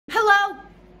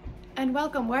and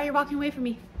welcome. Why are you walking away from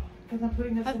me? Because I'm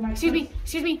putting this in my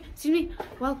excuse me.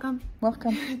 Welcome.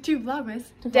 Welcome. To Vlogmas.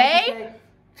 Day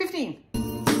 15.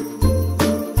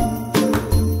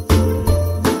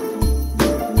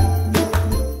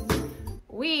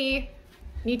 We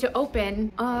need to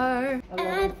open our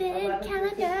advent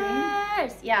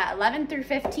calendars. Yeah, 11 through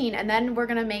 15, and then we're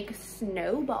gonna make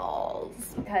snowballs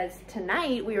because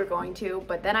tonight we were going to,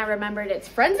 but then I remembered it's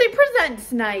Frenzy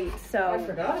Presents night, so. I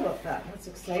forgot about that. That's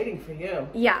exciting for you.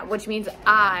 Yeah, which means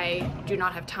I do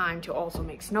not have time to also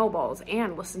make snowballs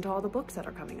and listen to all the books that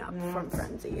are coming up from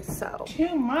Frenzy, so.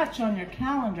 Too much on your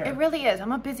calendar. It really is.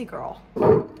 I'm a busy girl.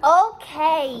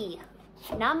 Okay,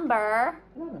 number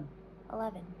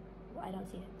 11. I don't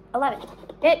see it. 11.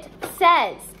 It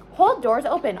says, hold doors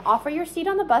open. Offer your seat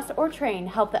on the bus or train.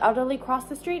 Help the elderly cross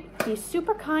the street. Be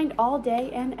super kind all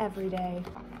day and every day.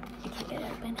 I can't get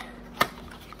it open.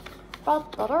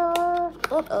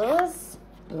 Look,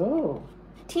 Oh.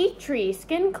 tea tree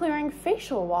skin clearing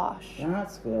facial wash.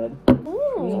 That's good.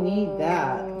 Ooh. We need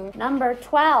that. Number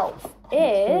 12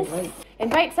 is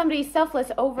invite somebody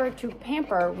selfless over to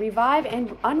pamper, revive,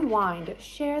 and unwind.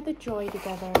 Share the joy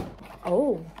together.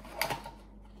 Oh.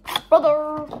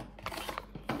 Brother.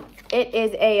 It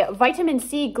is a vitamin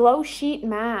C glow sheet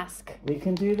mask. We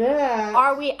can do that.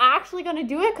 Are we actually going to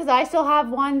do it? Because I still have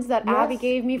ones that Abby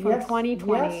gave me from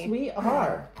 2020. Yes, we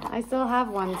are. I still have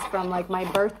ones from like my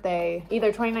birthday, either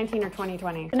 2019 or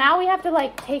 2020. So now we have to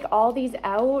like take all these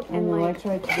out and like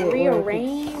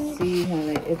rearrange. See,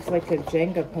 honey, it's like a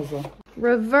Jenga puzzle.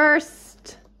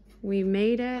 Reversed. We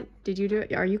made it. Did you do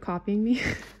it? Are you copying me?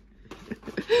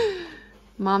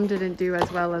 Mom didn't do as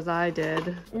well as I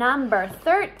did. Number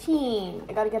 13.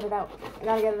 I gotta get it out.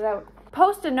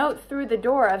 Post a note through the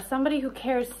door of somebody who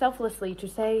cares selflessly to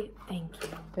say thank you.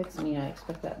 Fix me, I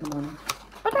expect that in the morning.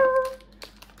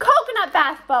 Coconut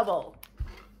bath bubble.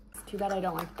 It's too bad I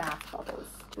don't like bath bubbles.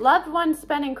 Loved ones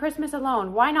spending Christmas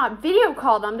alone. Why not video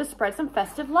call them to spread some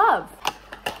festive love?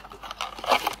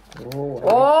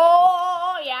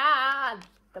 Oh yeah.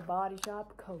 The Body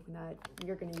Shop coconut.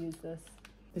 You're gonna use this.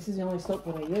 This is the only soap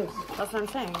that I use. That's what I'm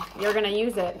saying. You're gonna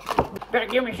use it. Better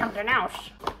give me something else.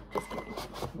 Just kidding.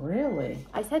 Really?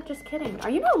 I said just kidding. Are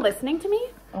you not listening to me?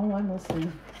 Oh, I'm listening.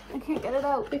 I can't get it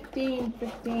out.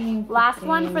 15. Last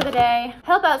one for the day.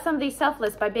 Help out somebody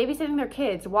selfless by babysitting their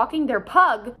kids, walking their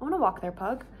pug. I wanna walk their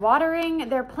pug. Watering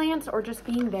their plants or just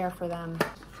being there for them.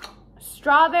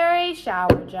 Strawberry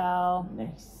shower gel.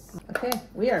 Nice. Okay,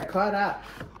 we are caught up.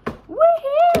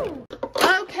 Woohoo!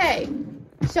 Okay.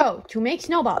 So, to make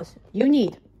snowballs, you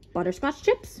need butterscotch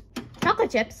chips,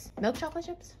 chocolate chips, milk chocolate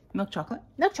chips, Milk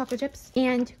chocolate chips,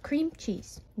 and cream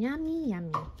cheese. Yummy,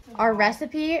 yummy. Our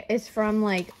recipe is from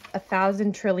like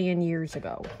 1,000 trillion years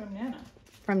ago.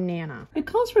 From Nana. It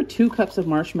calls for 2 cups of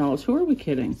marshmallows. Who are we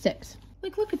kidding? 6.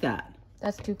 Like, look at that.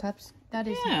 That's 2 cups. That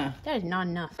is not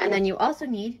enough. And then you also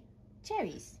need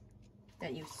cherries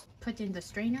that you put in the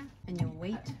strainer and you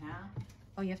wait.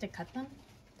 Oh, you have to cut them?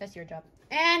 That's your job.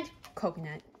 And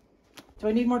coconut. Do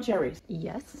I need more cherries?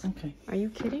 Yes. Okay. Are you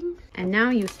kidding? And now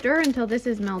you stir until this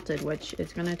is melted, which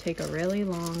is going to take a really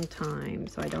long time.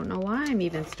 So I don't know why I'm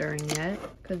even stirring yet,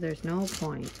 because there's no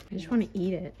point. I just want to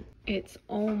eat it. It's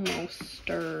almost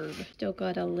stirred. Still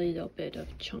got a little bit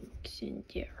of chunks in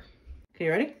there. Okay,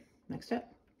 you ready? Next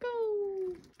step.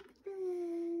 Go.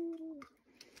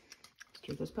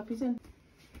 Stir those puppies in.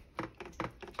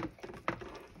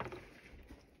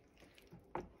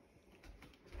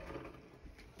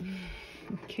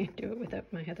 Can't do it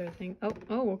without my other thing.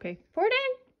 Oh, okay. Pour it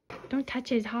in. Don't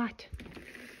touch it, it's hot.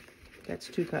 That's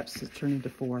 2 cups. It's turned into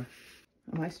 4.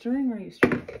 Am I stirring or are you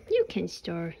stirring? You can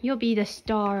stir. You'll be the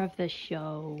star of the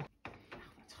show.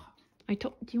 It's hot.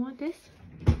 Do you want this?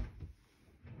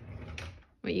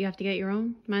 Wait, you have to get your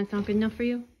own? Mine's not good enough for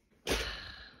you?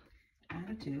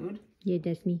 Attitude. Yeah,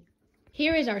 that's me.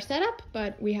 Here is our setup,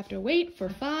 but we have to wait for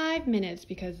 5 minutes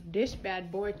because this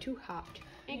bad boy too hot.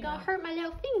 Ain't gonna hurt my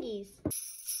little fingies.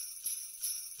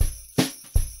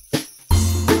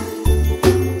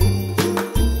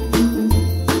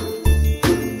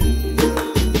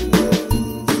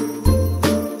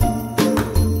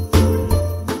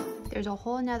 There's a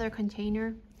whole nother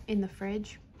container in the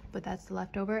fridge, but that's the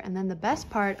leftover. And then the best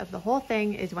part of the whole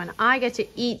thing is when I get to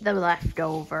eat the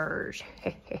leftovers.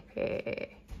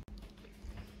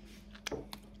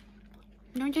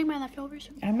 Don't take my leftovers.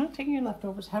 I'm not taking your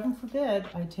leftovers. Heaven forbid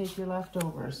I take your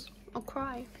leftovers. I'll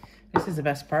cry. This is the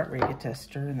best part where you get to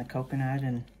stir in the coconut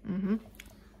and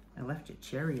I left your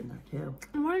cherry in there too.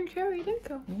 One cherry, thank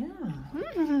you. Yeah.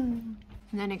 And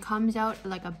then it comes out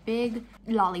like a big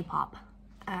lollipop.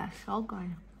 So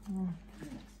good.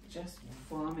 just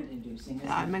vomit-inducing, isn't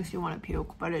Yeah, it? it makes you want to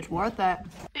puke, but it's worth it.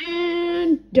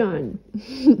 And done.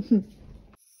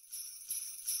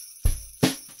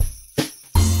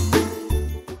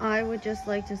 I would just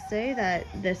like to say that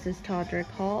this is Todrick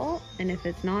Hall, and if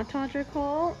it's not Todrick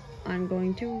Hall, I'm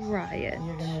going to riot.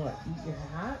 You're gonna what? Eat your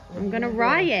hat? I'm gonna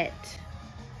riot.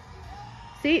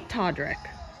 See, Todrick.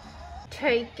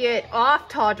 Take it off,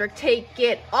 Todrick. Take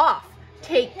it off.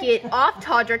 Take it off,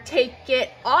 Todrick. Take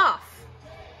it off.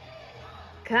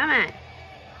 Come on.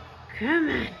 Come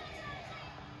on.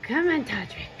 Come on,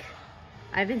 Todrick.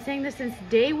 I've been saying this since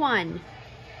day one.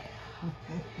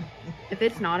 If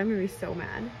it's not, I'm gonna be so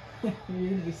mad. You're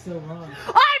gonna be so wrong.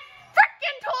 I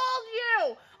freaking told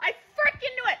you! I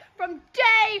freaking knew it from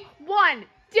day one.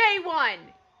 Day one.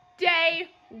 Day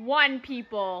one,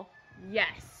 people.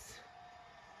 Yes.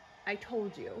 I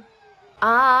told you.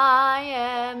 I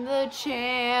am the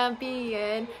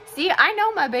champion. See, I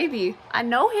know my baby. I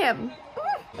know him.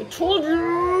 I told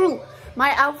you.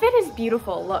 My outfit is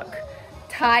beautiful. Look.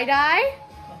 Tie-dye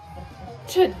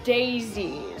to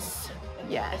daisies.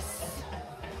 Yes.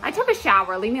 I took a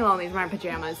shower. Leave me alone. These are my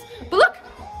pajamas. But look.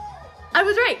 I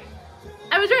was right.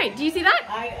 I was right. Do you see that?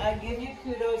 I give you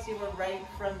kudos. You were right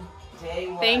from day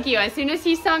one. Thank you. As soon as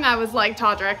he sung, I was like,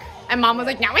 Todrick. And Mom was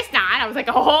like, no, it's not. I was like,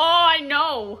 oh, I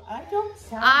know. I don't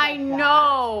sound I like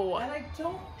know. that. And I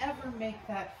don't ever make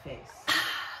that face.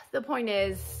 The point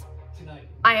is,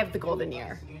 I have the golden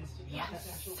year.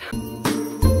 Yes.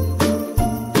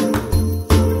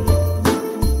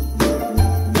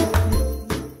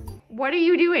 What are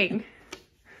you doing?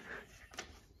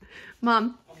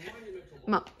 Mom.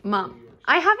 Mom.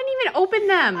 I haven't even opened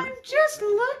them. I'm just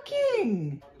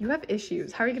looking. You have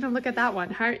issues. How are you going to look at that one?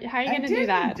 How are you going to do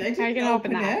that? How are you going to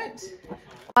open that?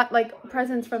 Got like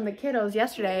presents from the kiddos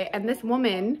yesterday, and this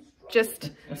woman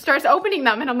just starts opening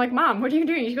them, and I'm like, Mom, what are you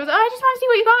doing? She goes, oh, I just want to see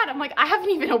what you got. I'm like, I haven't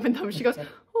even opened them. She goes,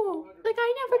 oh, like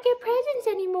I never get presents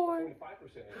anymore.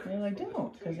 Well, I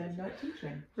don't, because I'm not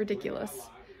teaching. Ridiculous.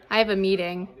 I have a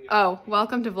meeting. Oh,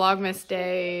 welcome to Vlogmas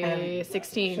Day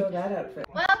 16. Show that outfit.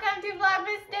 Welcome to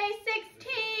Vlogmas Day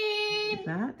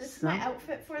 16. This is my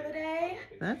outfit for the day.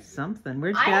 That's something.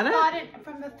 Where'd you get it? I got it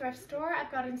from the thrift store.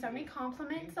 I've gotten so many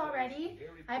compliments already.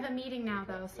 I have a meeting now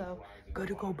though, so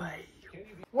Gotta go buy.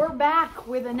 we're back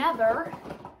with another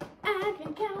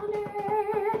advent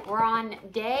calendar. We're on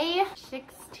day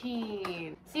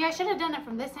 16. See, I should have done it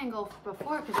from this angle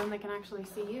before because then they can actually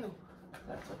see you.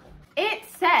 That's okay. It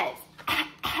says,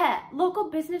 local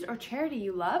business or charity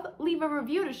you love, leave a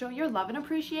review to show your love and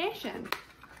appreciation.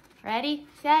 Ready,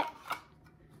 set.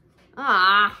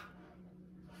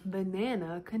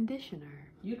 Banana conditioner.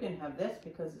 You can have this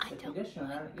because it's a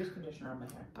conditioner. I don't use conditioner on my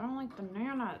hair. I don't like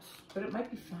bananas. But it might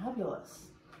be fabulous.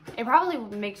 It probably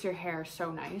makes your hair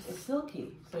so nice. It's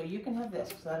silky, so you can have this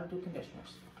because I don't do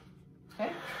conditioners.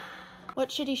 Okay? What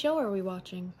shitty show are we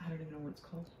watching? I don't even know what it's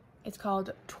called. It's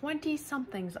called 20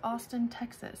 Somethings, Austin,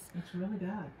 Texas. It's really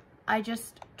bad. I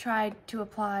just tried to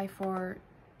apply for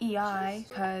EI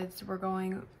because we're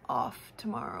going off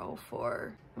tomorrow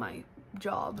for my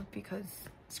job because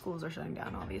schools are shutting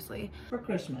down, obviously. For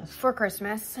Christmas. For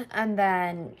Christmas. And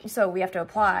then, so we have to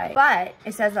apply. But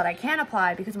it says that I can't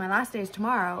apply because my last day is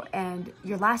tomorrow and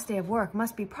your last day of work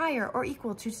must be prior or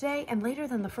equal to today and later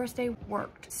than the first day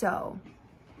worked. So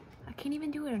I can't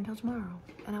even do it until tomorrow,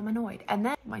 and I'm annoyed. And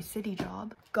then my city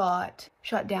job got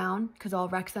shut down because all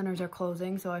rec centers are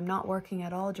closing, so I'm not working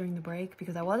at all during the break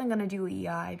because I wasn't gonna do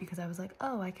EI because I was like,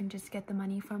 oh, I can just get the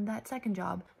money from that second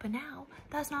job. But now,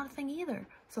 that's not a thing either.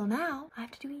 So now, I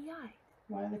have to do EI.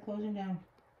 Why are they closing down?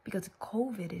 Because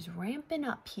COVID is ramping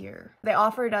up here. They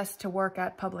offered us to work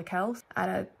at public health at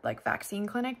a like vaccine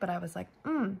clinic, but I was like,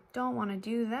 don't wanna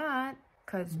do that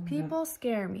because people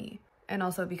scare me. And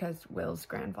also because Will's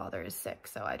grandfather is sick,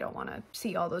 so I don't want to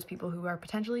see all those people who are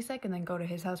potentially sick and then go to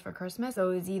his house for Christmas.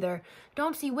 So it's either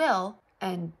don't see Will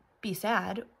and be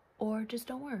sad, or just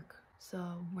don't work.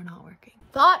 So we're not working.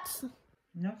 Thoughts?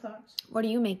 No thoughts. What are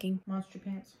you making? Monster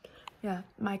pants. Yeah,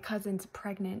 my cousin's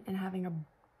pregnant and having a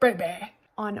baby.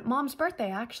 On Mom's birthday,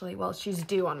 actually. Well, she's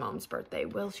due on Mom's birthday.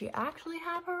 Will she actually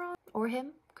have her on? Or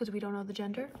him? Because we don't know the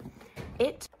gender.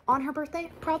 It on her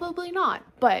birthday? Probably not.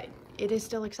 But it is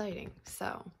still exciting.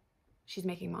 So she's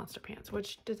making monster pants,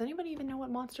 which does anybody even know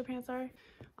what monster pants are?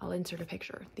 I'll insert a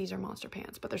picture. These are monster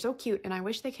pants, but they're so cute and I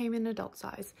wish they came in adult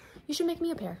size. You should make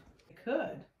me a pair. You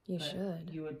could. You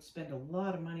should. You would spend a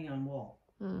lot of money on wool.